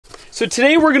So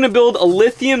today we're going to build a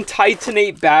lithium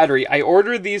titanate battery. I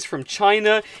ordered these from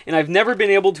China and I've never been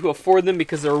able to afford them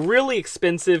because they're really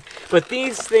expensive, but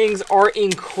these things are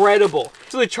incredible.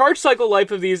 So the charge cycle life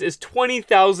of these is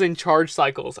 20,000 charge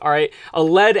cycles, all right? A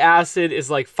lead acid is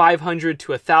like 500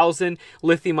 to 1,000.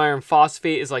 Lithium iron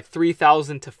phosphate is like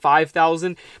 3,000 to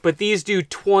 5,000, but these do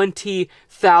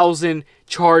 20,000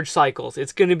 charge cycles.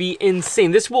 It's going to be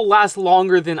insane. This will last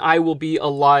longer than I will be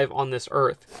alive on this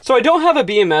earth. So I don't have a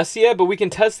BMS yet, but we can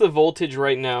test the voltage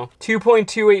right now.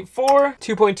 2.284,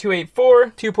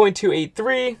 2.284,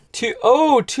 2.283,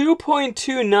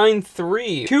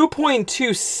 2.293,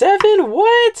 2.27,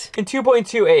 what? And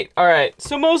 2.28. All right,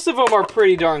 so most of them are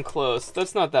pretty darn close.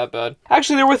 That's not that bad.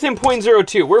 Actually, they're within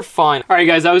 0.02. We're fine. All right,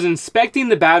 guys, I was inspecting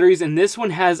the batteries and this one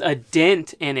has a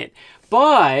dent in it.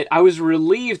 But I was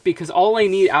relieved because all I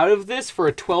need out of this for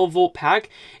a 12-volt pack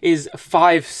is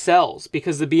 5 cells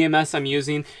because the BMS I'm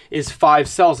using is 5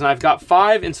 cells and I've got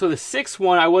 5, and so the 6th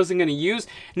one I wasn't going to use,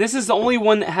 and this is the only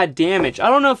one that had damage. I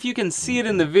don't know if you can see it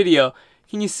in the video.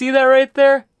 Can you see that right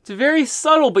there? It's very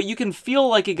subtle, but you can feel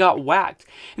like it got whacked.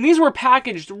 And these were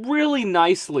packaged really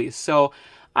nicely, so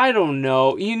I don't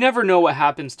know. You never know what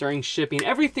happens during shipping.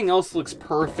 Everything else looks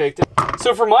perfect.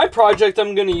 So for my project,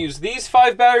 I'm going to use these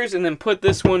 5 batteries and then put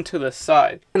this one to the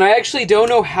side. And I actually don't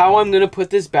know how I'm going to put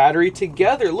this battery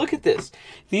together. Look at this.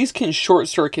 These can short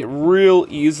circuit real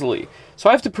easily. So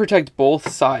I have to protect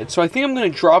both sides. So I think I'm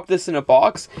going to drop this in a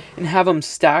box and have them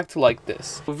stacked like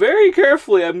this. Very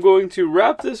carefully, I'm going to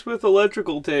wrap this with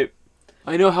electrical tape.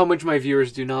 I know how much my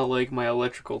viewers do not like my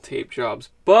electrical tape jobs,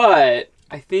 but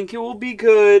I think it will be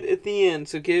good at the end,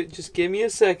 so just give me a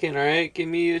second, alright? Give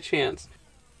me a chance.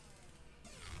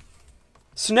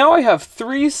 So now I have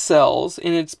 3 cells,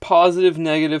 and it's positive,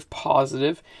 negative,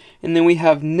 positive, and then we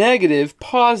have negative,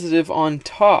 positive on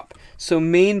top. So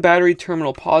main battery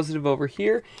terminal positive over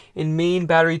here, and main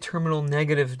battery terminal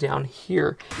negative down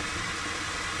here.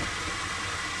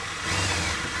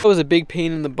 It was a big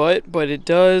pain in the butt, but it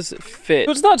does fit.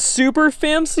 So it's not super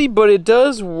fancy, but it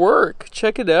does work.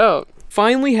 Check it out.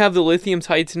 Finally have the lithium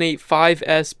titanate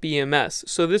 5S BMS.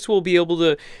 So this will be able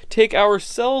to take our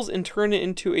cells and turn it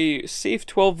into a safe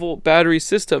 12-volt battery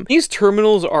system. These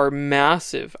terminals are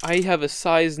massive. I have a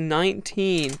size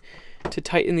 19 to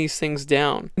tighten these things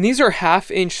down. And these are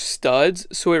 1/2-inch studs,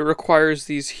 so it requires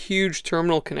these huge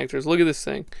terminal connectors. Look at this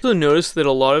thing. Also notice that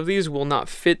a lot of these will not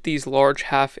fit these large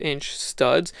 1/2-inch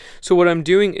studs. So what I'm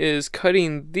doing is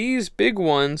cutting these big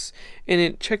ones,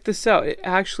 and check this out, it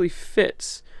actually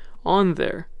fits on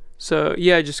there. So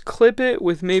yeah, just clip it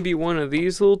with maybe one of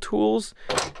these little tools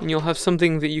and you'll have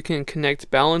something that you can connect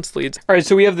balance leads. All right,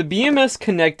 so we have the BMS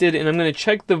connected and I'm going to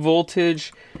check the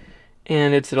voltage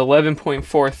and it's at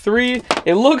 11.43.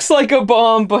 It looks like a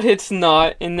bomb, but it's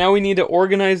not. And now we need to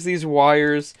organize these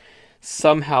wires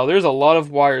somehow. There's a lot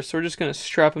of wires, so we're just going to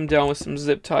strap them down with some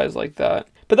zip ties like that.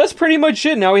 But that's pretty much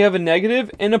it. Now we have a negative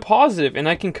and a positive, and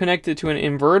I can connect it to an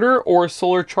inverter or a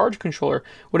solar charge controller,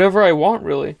 whatever I want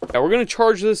really. Now we're going to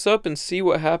charge this up and see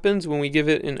what happens when we give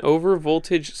it an over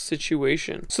voltage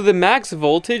situation. So the max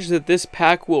voltage that this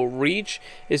pack will reach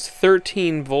is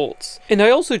 13 volts. And I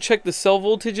also checked the cell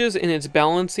voltages and it's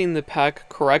balancing the pack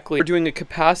correctly. We're doing a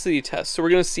capacity test, so we're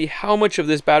going to see how much of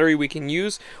this battery we can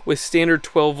use with standard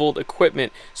 12-volt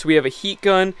equipment. So we have a heat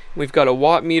gun, we've got a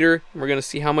watt meter, and we're going to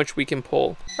see how much we can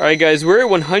pull. Alright guys, we're at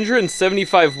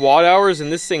 175 watt hours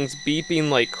and this thing's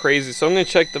beeping like crazy. So I'm going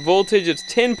to check the voltage. It's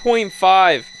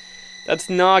 10.5. That's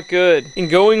not good. And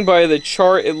going by the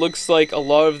chart, it looks like a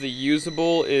lot of the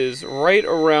usable is right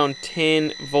around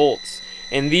 10 volts.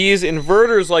 And these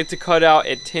inverters like to cut out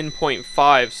at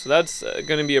 10.5, so that's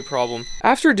going to be a problem.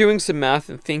 After doing some math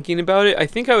and thinking about it, I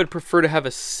think I would prefer to have a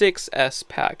 6S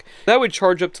pack. That would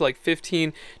charge up to like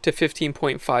 15 to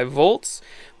 15.5 volts.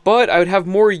 But I would have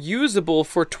more usable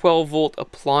for 12-volt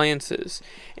appliances.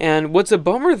 And what's a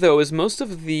bummer though is most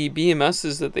of the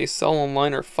BMSs that they sell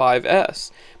online are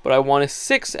 5S, but I want a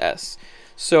 6S.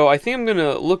 So I think I'm going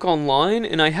to look online,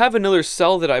 and I have another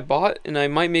cell that I bought, and I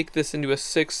might make this into a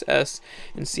 6S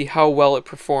and see how well it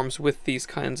performs with these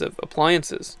kinds of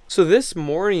appliances. So this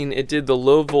morning it did the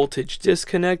low voltage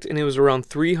disconnect, and it was around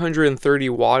 330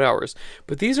 watt hours.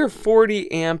 But these are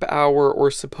 40 amp hour or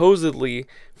supposedly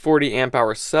 40 amp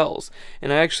hour cells.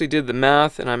 And I actually did the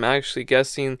math, and I'm actually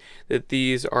guessing that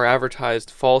these are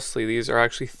advertised falsely. These are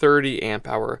actually 30 amp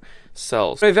hour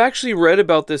cells. I've actually read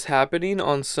about this happening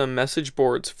on some message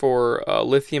boards for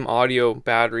lithium audio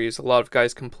batteries. A lot of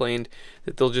guys complained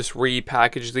that they'll just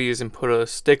repackage these and put a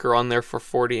sticker on there for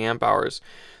 40 amp hours.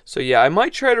 So yeah, I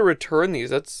might try to return these.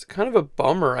 That's kind of a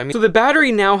bummer. I mean, so the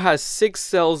battery now has 6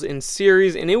 cells in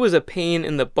series, and it was a pain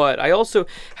in the butt. I also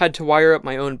had to wire up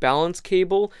my own balance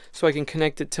cable so I can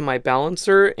connect it to my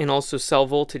balancer and also cell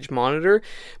voltage monitor.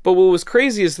 But what was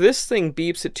crazy is this thing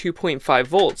beeps at 2.5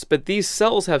 volts, but these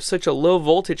cells have such a low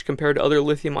voltage compared to other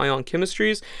lithium ion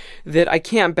chemistries that I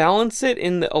can't balance it,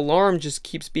 and the alarm just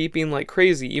keeps beeping like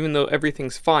crazy even though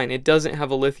everything's fine. It doesn't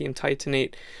have a lithium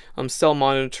titanate cell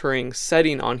monitoring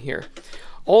setting on here.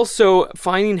 Also,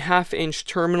 finding 1/2-inch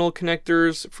terminal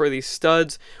connectors for these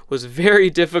studs was very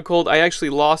difficult. I actually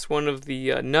lost one of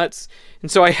the nuts, and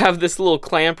so I have this little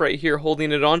clamp right here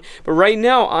holding it on. But right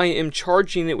now I am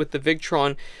charging it with the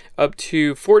Victron up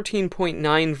to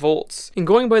 14.9 volts. And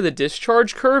going by the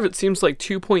discharge curve, it seems like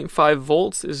 2.5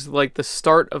 volts is like the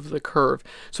start of the curve.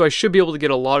 So I should be able to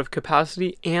get a lot of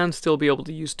capacity and still be able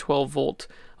to use 12-volt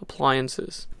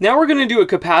appliances. Now we're going to do a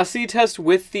capacity test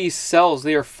with these cells.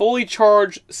 They are fully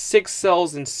charged, 6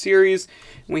 cells in series.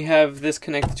 We have this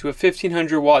connected to a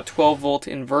 1500 watt 12-volt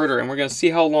inverter, and we're going to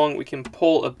see how long we can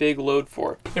pull a big load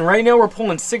for. And right now we're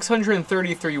pulling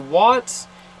 633 watts,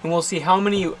 and we'll see how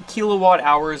many kilowatt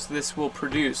hours this will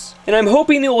produce. And I'm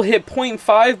hoping it will hit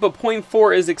 0.5, but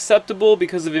 0.4 is acceptable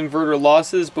because of inverter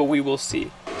losses, but we will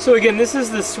see. So again, this is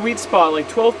the sweet spot, like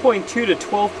 12.2 to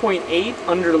 12.8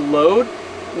 under load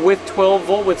with 12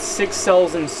 volt with 6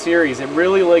 cells in series. It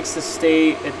really likes to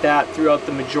stay at that throughout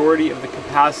the majority of the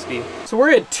capacity. So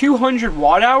we're at 200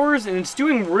 watt hours and it's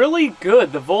doing really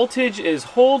good. The voltage is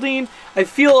holding. I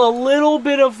feel a little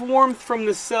bit of warmth from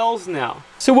the cells now.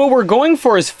 So what we're going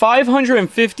for is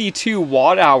 552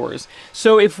 watt hours.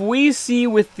 So if we see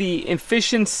with the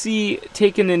efficiency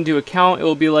taken into account, it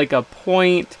will be like a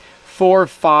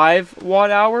 0.45 watt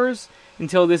hours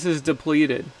until this is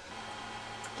depleted.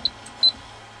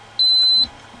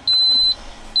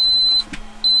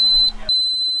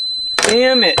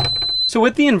 Damn it! So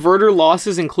with the inverter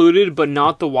losses included, but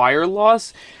not the wire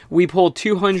loss, we pulled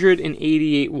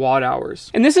 288 watt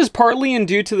hours. And this is partly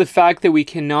due to the fact that we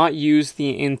cannot use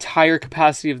the entire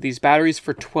capacity of these batteries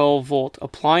for 12-volt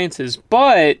appliances,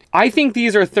 but I think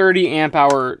these are 30 amp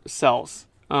hour cells.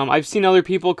 I've seen other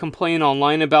people complain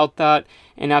online about that,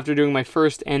 and after doing my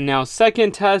first and now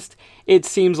second test, it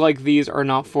seems like these are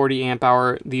not 40 amp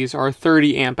hour, these are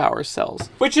 30 amp hour cells,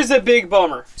 which is a big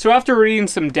bummer. So after reading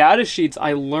some data sheets,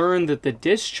 I learned that the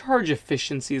discharge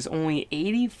efficiency is only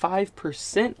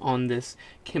 85% on this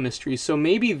chemistry, so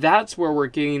maybe that's where we're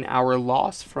getting our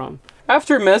loss from.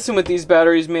 After messing with these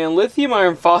batteries, man, lithium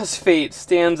iron phosphate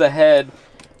stands ahead.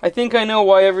 I think I know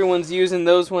why everyone's using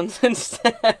those ones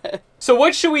instead. So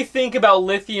what should we think about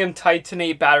lithium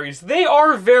titanate batteries? They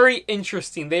are very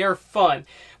interesting. They are fun.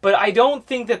 But I don't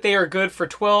think that they are good for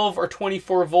 12 or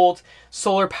 24 volt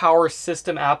solar power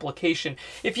system application.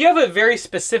 If you have a very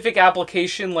specific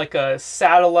application like a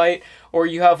satellite, or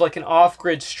you have like an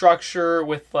off-grid structure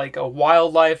with like a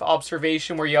wildlife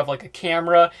observation where you have like a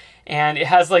camera and it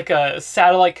has like a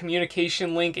satellite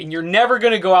communication link and you're never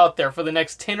going to go out there for the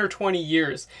next 10 or 20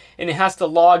 years and it has to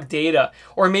log data,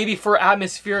 or maybe for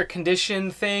atmospheric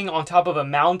condition thing on top of a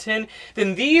mountain,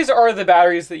 then these are the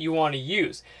batteries that you want to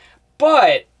use.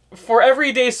 But for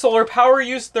everyday solar power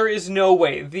use, there is no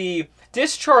way. The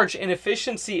discharge and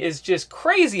efficiency is just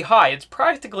crazy high. It's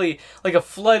practically like a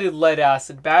flooded lead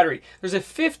acid battery. There's a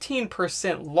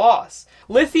 15% loss.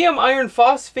 Lithium iron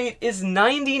phosphate is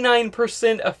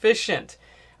 99% efficient.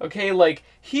 Okay, like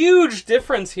huge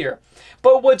difference here.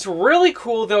 But what's really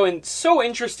cool though, and so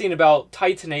interesting about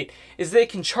titanate, is they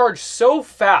can charge so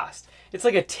fast. It's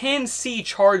like a 10C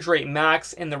charge rate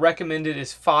max, and the recommended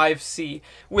is 5C.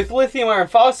 With lithium iron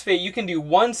phosphate, you can do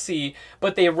 1C,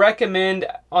 but they recommend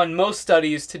on most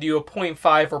studies to do a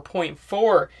 0.5 or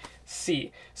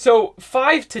 0.4C. So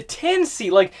 5 to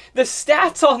 10C, like the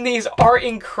stats on these are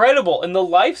incredible, and the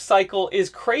life cycle is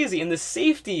crazy, and the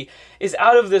safety is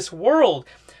out of this world.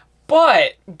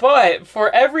 But for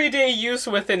everyday use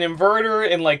with an inverter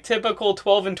and like typical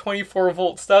 12 and 24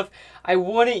 volt stuff, I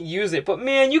wouldn't use it. But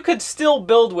man, you could still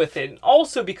build with it. And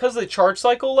also because of the charge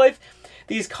cycle life,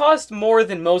 these cost more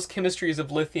than most chemistries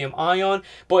of lithium ion,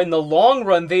 but in the long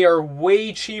run, they are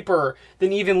way cheaper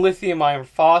than even lithium iron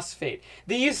phosphate.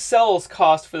 These cells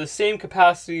cost for the same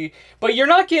capacity, but you're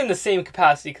not getting the same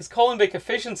capacity because Coulombic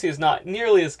efficiency is not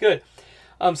nearly as good.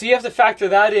 So you have to factor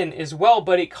that in as well,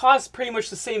 but it costs pretty much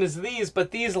the same as these,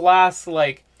 but these last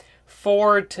like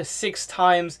 4 to 6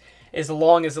 times as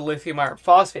long as a lithium iron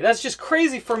phosphate. That's just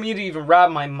crazy for me to even wrap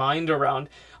my mind around.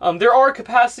 There are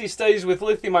capacity studies with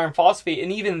lithium iron phosphate,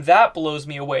 and even that blows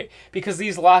me away because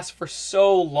these last for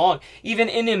so long. Even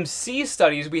NMC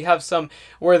studies, we have some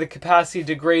where the capacity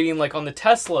degrading, like on the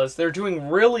Teslas, they're doing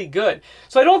really good.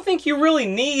 So I don't think you really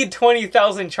need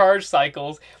 20,000 charge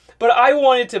cycles, but I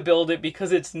wanted to build it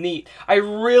because it's neat. I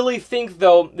really think,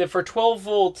 though, that for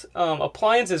 12-volt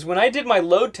appliances, when I did my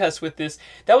load test with this,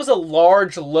 that was a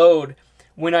large load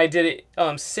when I did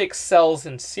it 6 cells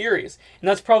in series. And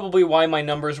that's probably why my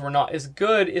numbers were not as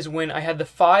good as when I had the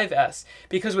 5S.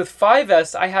 Because with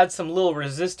 5S, I had some little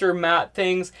resistor mat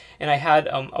things, and I had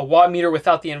a watt meter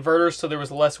without the inverter, so there was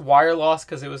less wire loss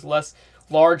because it was less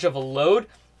large of a load.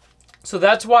 So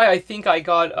that's why I think I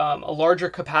got a larger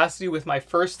capacity with my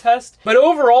first test. But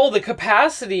overall, the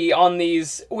capacity on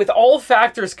these, with all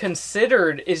factors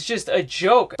considered, is just a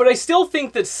joke. But I still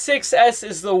think that 6S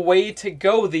is the way to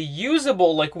go. The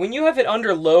usable, like when you have it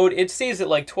under load, it stays at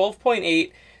like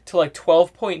 12.8 to like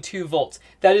 12.2 volts.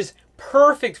 That is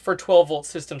perfect for 12-volt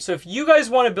systems. So if you guys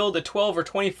want to build a 12 or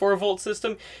 24-volt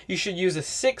system, you should use a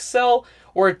 6-cell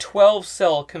or a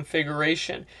 12-cell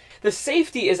configuration. The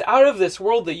safety is out of this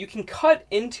world that you can cut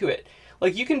into it.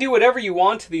 Like, you can do whatever you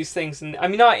want to these things, and I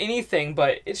mean, not anything,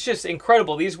 but it's just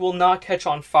incredible. These will not catch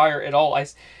on fire at all.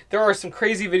 There are some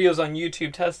crazy videos on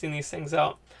YouTube testing these things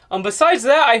out. Besides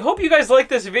that, I hope you guys liked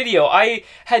this video. I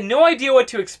had no idea what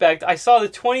to expect. I saw the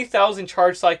 20,000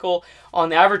 charge cycle on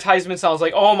the advertisements. I was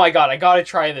like, oh my god, I gotta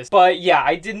try this. But yeah,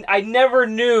 I never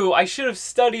knew. I should have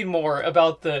studied more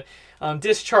about the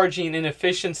discharging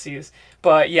inefficiencies.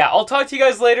 But yeah, I'll talk to you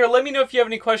guys later. Let me know if you have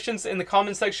any questions in the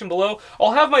comment section below.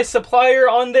 I'll have my supplier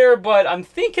on there, but I'm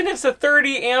thinking it's a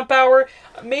 30 amp hour.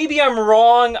 Maybe I'm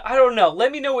wrong. I don't know.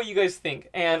 Let me know what you guys think,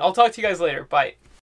 and I'll talk to you guys later. Bye.